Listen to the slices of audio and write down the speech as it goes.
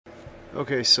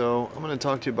Okay, so I'm going to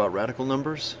talk to you about radical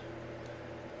numbers.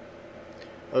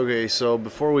 Okay, so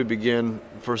before we begin,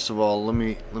 first of all, let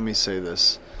me say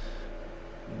this.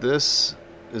 This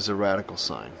is a radical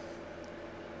sign.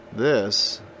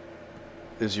 This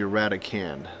is your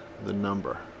radicand, the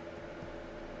number.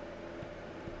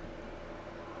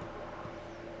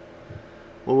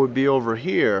 What would be over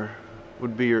here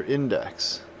would be your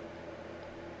index.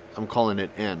 I'm calling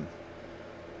it n.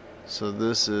 So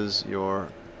this is your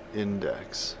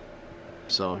index.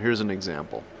 So here's an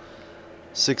example.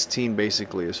 16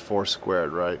 basically is 4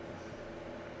 squared, right?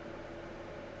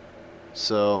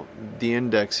 So the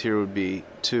index here would be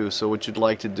 2. So what you'd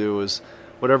like to do is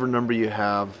whatever number you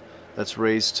have that's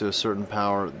raised to a certain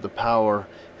power, the power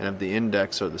and if the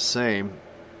index are the same,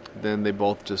 then they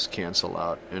both just cancel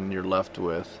out and you're left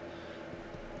with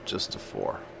just a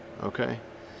 4. Okay?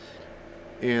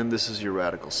 And this is your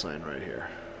radical sign right here.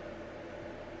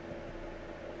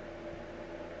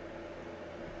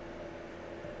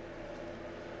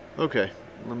 Okay,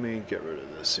 let me get rid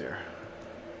of this here.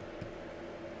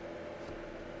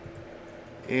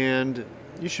 And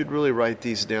you should really write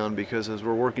these down because as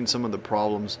we're working some of the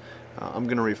problems, I'm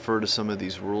going to refer to some of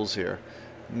these rules here.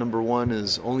 Number one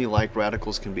is only like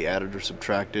radicals can be added or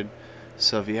subtracted.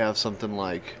 So if you have something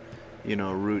like,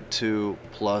 root 2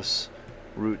 plus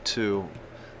root 2,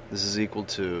 this is equal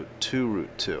to 2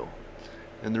 root 2.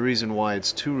 And the reason why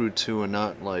it's 2 root 2 and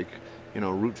not like,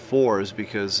 root 4 is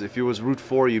because if it was root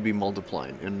 4, you'd be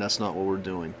multiplying, and that's not what we're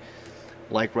doing.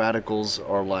 Like radicals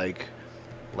are like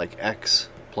x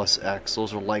plus x.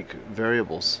 Those are like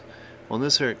variables. Well,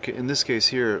 in this case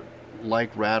here,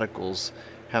 like radicals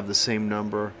have the same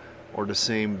number or the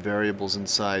same variables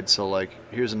inside. So like,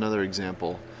 here's another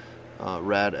example.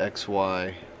 Rad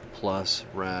xy plus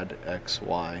rad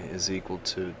xy is equal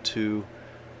to 2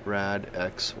 rad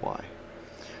xy.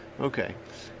 Okay,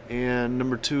 and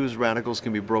number two is radicals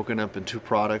can be broken up into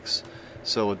products.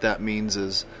 So what that means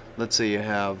is, let's say you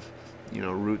have,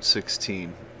 root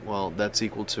 16. Well, that's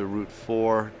equal to root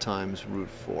 4 times root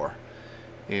 4.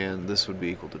 And this would be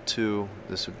equal to 2.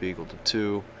 This would be equal to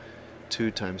 2.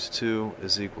 2 times 2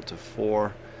 is equal to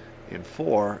 4. And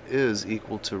 4 is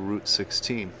equal to root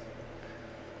 16.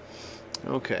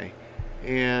 Okay,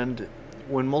 and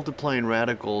when multiplying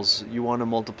radicals, you want to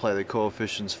multiply the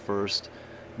coefficients first,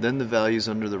 then the values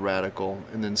under the radical,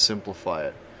 and then simplify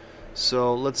it.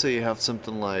 So let's say you have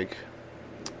something like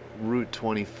root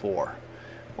 24.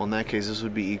 Well, in that case, this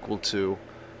would be equal to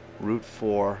root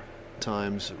 4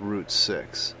 times root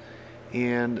 6.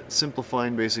 And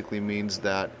simplifying basically means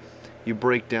that you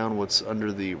break down what's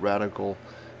under the radical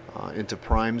into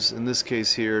primes. In this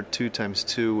case here, 2 times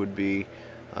 2 would be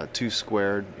 2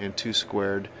 squared, and 2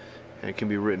 squared, and it can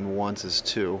be written once as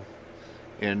 2.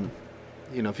 And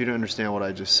if you don't understand what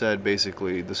I just said,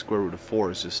 basically the square root of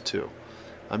 4 is just 2.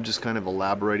 I'm just kind of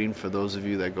elaborating for those of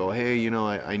you that go, hey,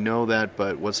 I know that,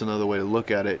 but what's another way to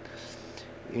look at it?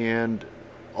 And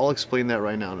I'll explain that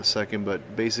right now in a second,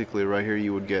 but basically right here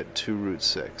you would get 2 root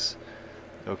 6.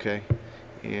 Okay?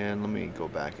 And let me go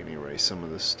back and erase some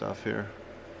of this stuff here.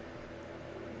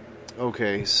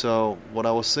 Okay, so what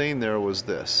I was saying there was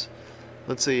this.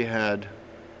 Let's say you had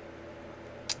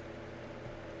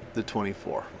the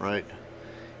 24, right?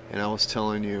 And I was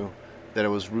telling you that it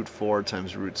was root 4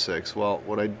 times root 6. Well,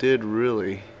 what I did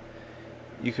really,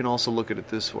 you can also look at it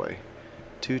this way.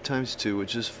 2 times 2,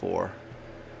 which is 4,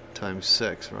 times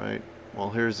 6, right? Well,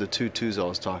 here's the two 2's I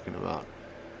was talking about.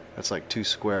 That's like 2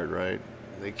 squared, right?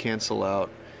 They cancel out.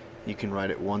 You can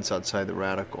write it once outside the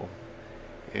radical.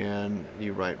 And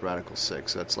you write radical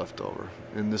 6, that's left over.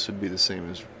 And this would be the same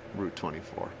as root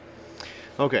 24.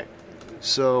 Okay,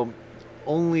 so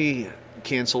only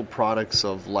cancel products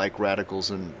of like radicals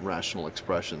and rational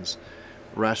expressions.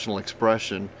 Rational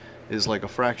expression is like a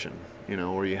fraction,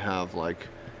 where you have like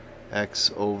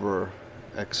x over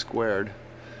x squared,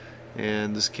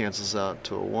 and this cancels out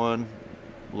to a 1,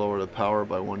 lower the power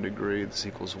by 1 degree, this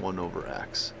equals 1 over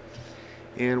x.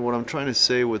 And what I'm trying to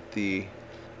say with the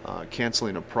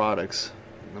canceling of products,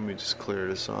 let me just clear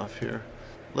this off here.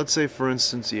 Let's say for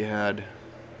instance you had,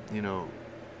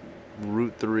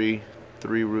 root 3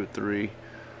 root 3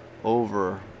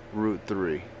 over root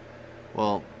 3.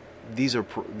 Well, these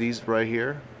right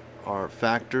here are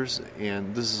factors,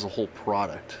 and this is a whole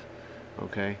product.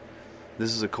 Okay,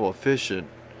 this is a coefficient,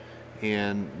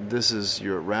 and this is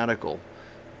your radical.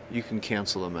 You can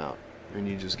cancel them out, and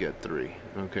you just get 3.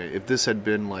 Okay, if this had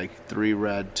been like 3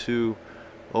 rad 2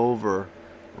 over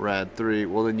rad 3,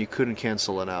 well then you couldn't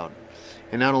cancel it out.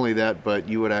 And not only that, but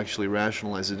you would actually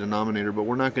rationalize the denominator, but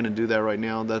we're not going to do that right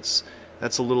now. That's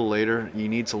a little later. You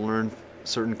need to learn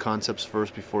certain concepts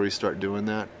first before you start doing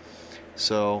that.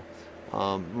 So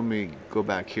let me go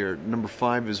back here. Number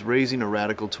 5 is raising a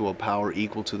radical to a power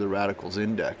equal to the radical's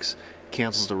index.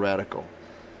 Cancels the radical.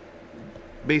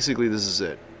 Basically, this is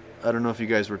it. I don't know if you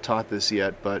guys were taught this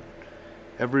yet, but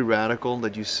every radical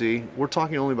that you see, we're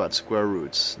talking only about square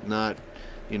roots, not,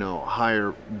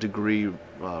 higher degree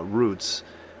roots.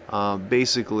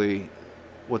 Basically,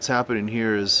 what's happening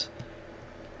here is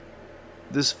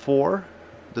this 4,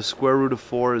 the square root of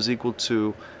 4 is equal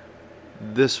to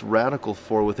this radical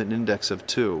 4 with an index of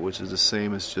 2, which is the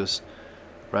same as just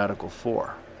radical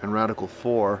 4. And radical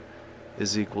 4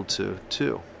 is equal to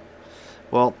 2.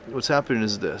 Well, what's happening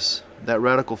is this. That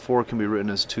radical 4 can be written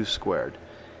as 2 squared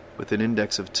with an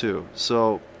index of 2.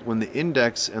 So when the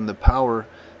index and the power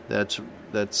that's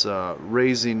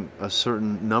raising a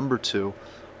certain number to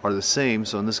are the same,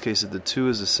 so in this case if the 2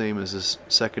 is the same as this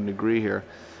second degree here,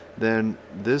 then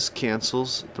this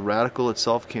cancels, the radical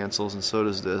itself cancels, and so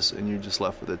does this, and you're just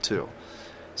left with a 2.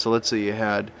 So let's say you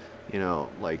had,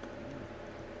 like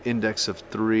index of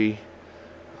 3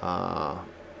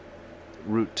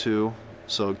 root 2,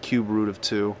 so cube root of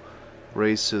 2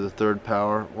 raised to the third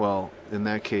power. Well, in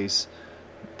that case,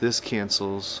 this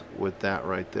cancels with that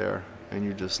right there, and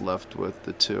you're just left with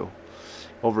the 2.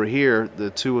 Over here, the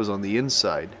 2 is on the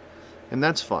inside, and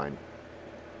that's fine.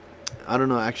 I don't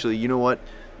know, actually, you know what?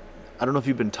 I don't know if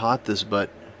you've been taught this, but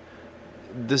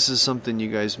this is something you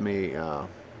guys may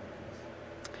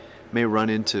run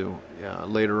into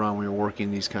later on when you're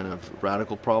working these kind of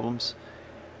radical problems.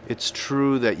 It's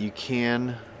true that you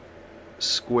can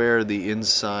square the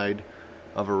inside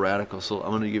of a radical. So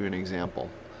I'm going to give you an example.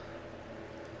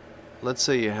 Let's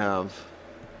say you have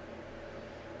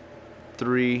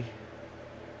 3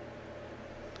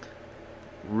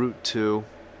 root 2,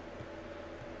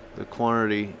 the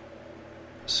quantity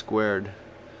squared.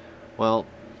 Well,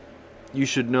 you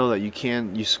should know that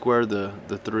you square the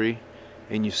 3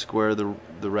 and you square the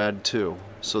rad 2.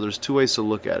 So there's 2 ways to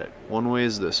look at it. One way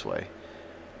is this way.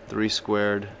 3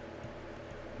 squared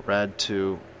rad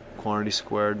 2 quantity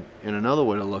squared, and another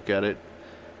way to look at it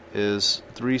is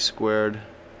 3 squared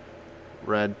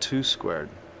rad 2 squared.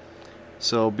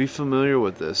 So be familiar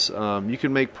with this. You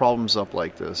can make problems up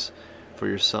like this for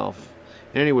yourself.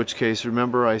 In any which case,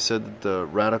 remember I said that the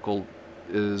radical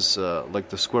is like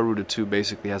the square root of 2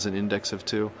 basically has an index of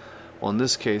 2. Well, in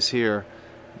this case here,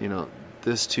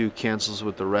 this 2 cancels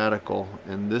with the radical,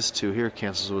 and this 2 here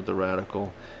cancels with the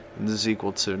radical, and this is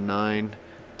equal to 9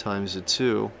 times the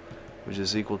 2, which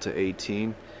is equal to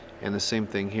 18, and the same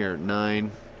thing here,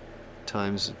 9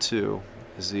 times the 2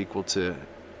 is equal to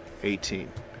 18.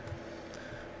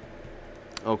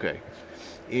 Okay,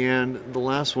 and the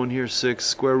last one here, 6,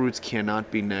 square roots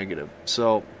cannot be negative.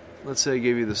 So let's say I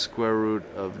gave you the square root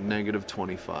of negative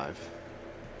 25.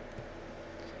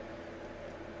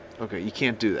 Okay, you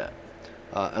can't do that.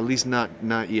 At least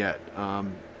not yet.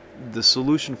 The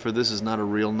solution for this is not a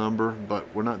real number, but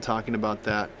we're not talking about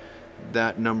that.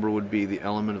 That number would be the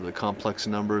element of the complex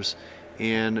numbers,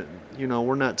 and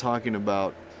we're not talking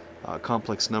about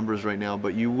complex numbers right now,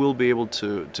 but you will be able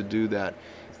to do that.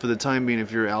 For the time being,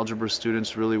 if you're algebra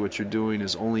students, really what you're doing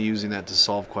is only using that to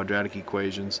solve quadratic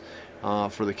equations.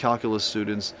 For the calculus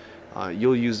students,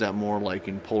 you'll use that more like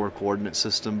in polar coordinate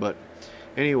system. But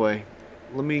anyway,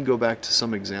 let me go back to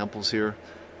some examples here,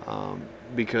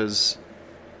 because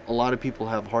a lot of people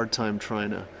have a hard time trying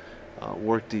to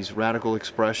work these radical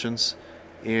expressions,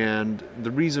 and the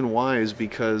reason why is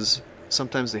because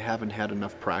sometimes they haven't had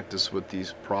enough practice with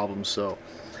these problems. So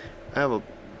I have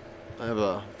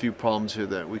a few problems here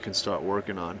that we can start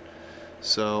working on.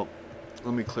 So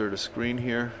let me clear the screen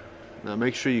here. Now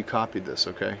make sure you copied this,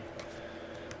 okay?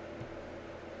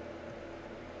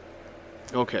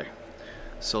 Okay,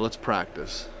 so let's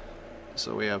practice.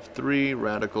 So we have 3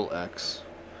 radical x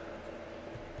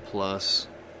plus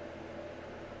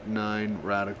 9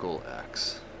 radical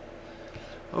x.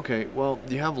 Okay, well,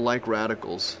 you have like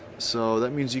radicals, so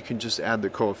that means you can just add the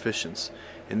coefficients.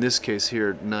 In this case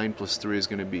here, 9 plus 3 is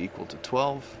going to be equal to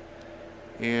 12,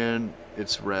 and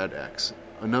it's rad x.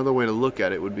 Another way to look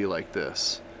at it would be like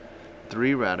this.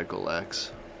 3 radical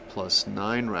x plus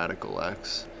 9 radical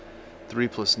x. 3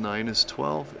 plus 9 is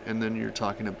 12, and then you're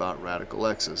talking about radical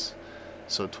x's.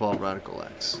 So 12 radical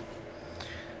x.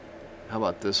 How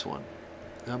about this one?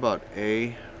 How about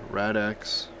a rad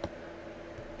x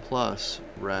plus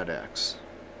rad x?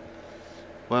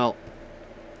 Well,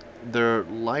 they're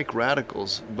like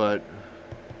radicals, but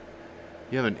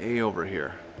you have an a over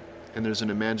here, and there's an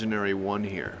imaginary 1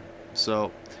 here.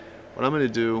 So what I'm going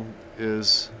to do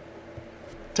is,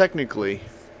 technically,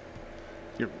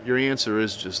 your answer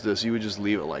is just this. You would just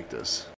leave it like this.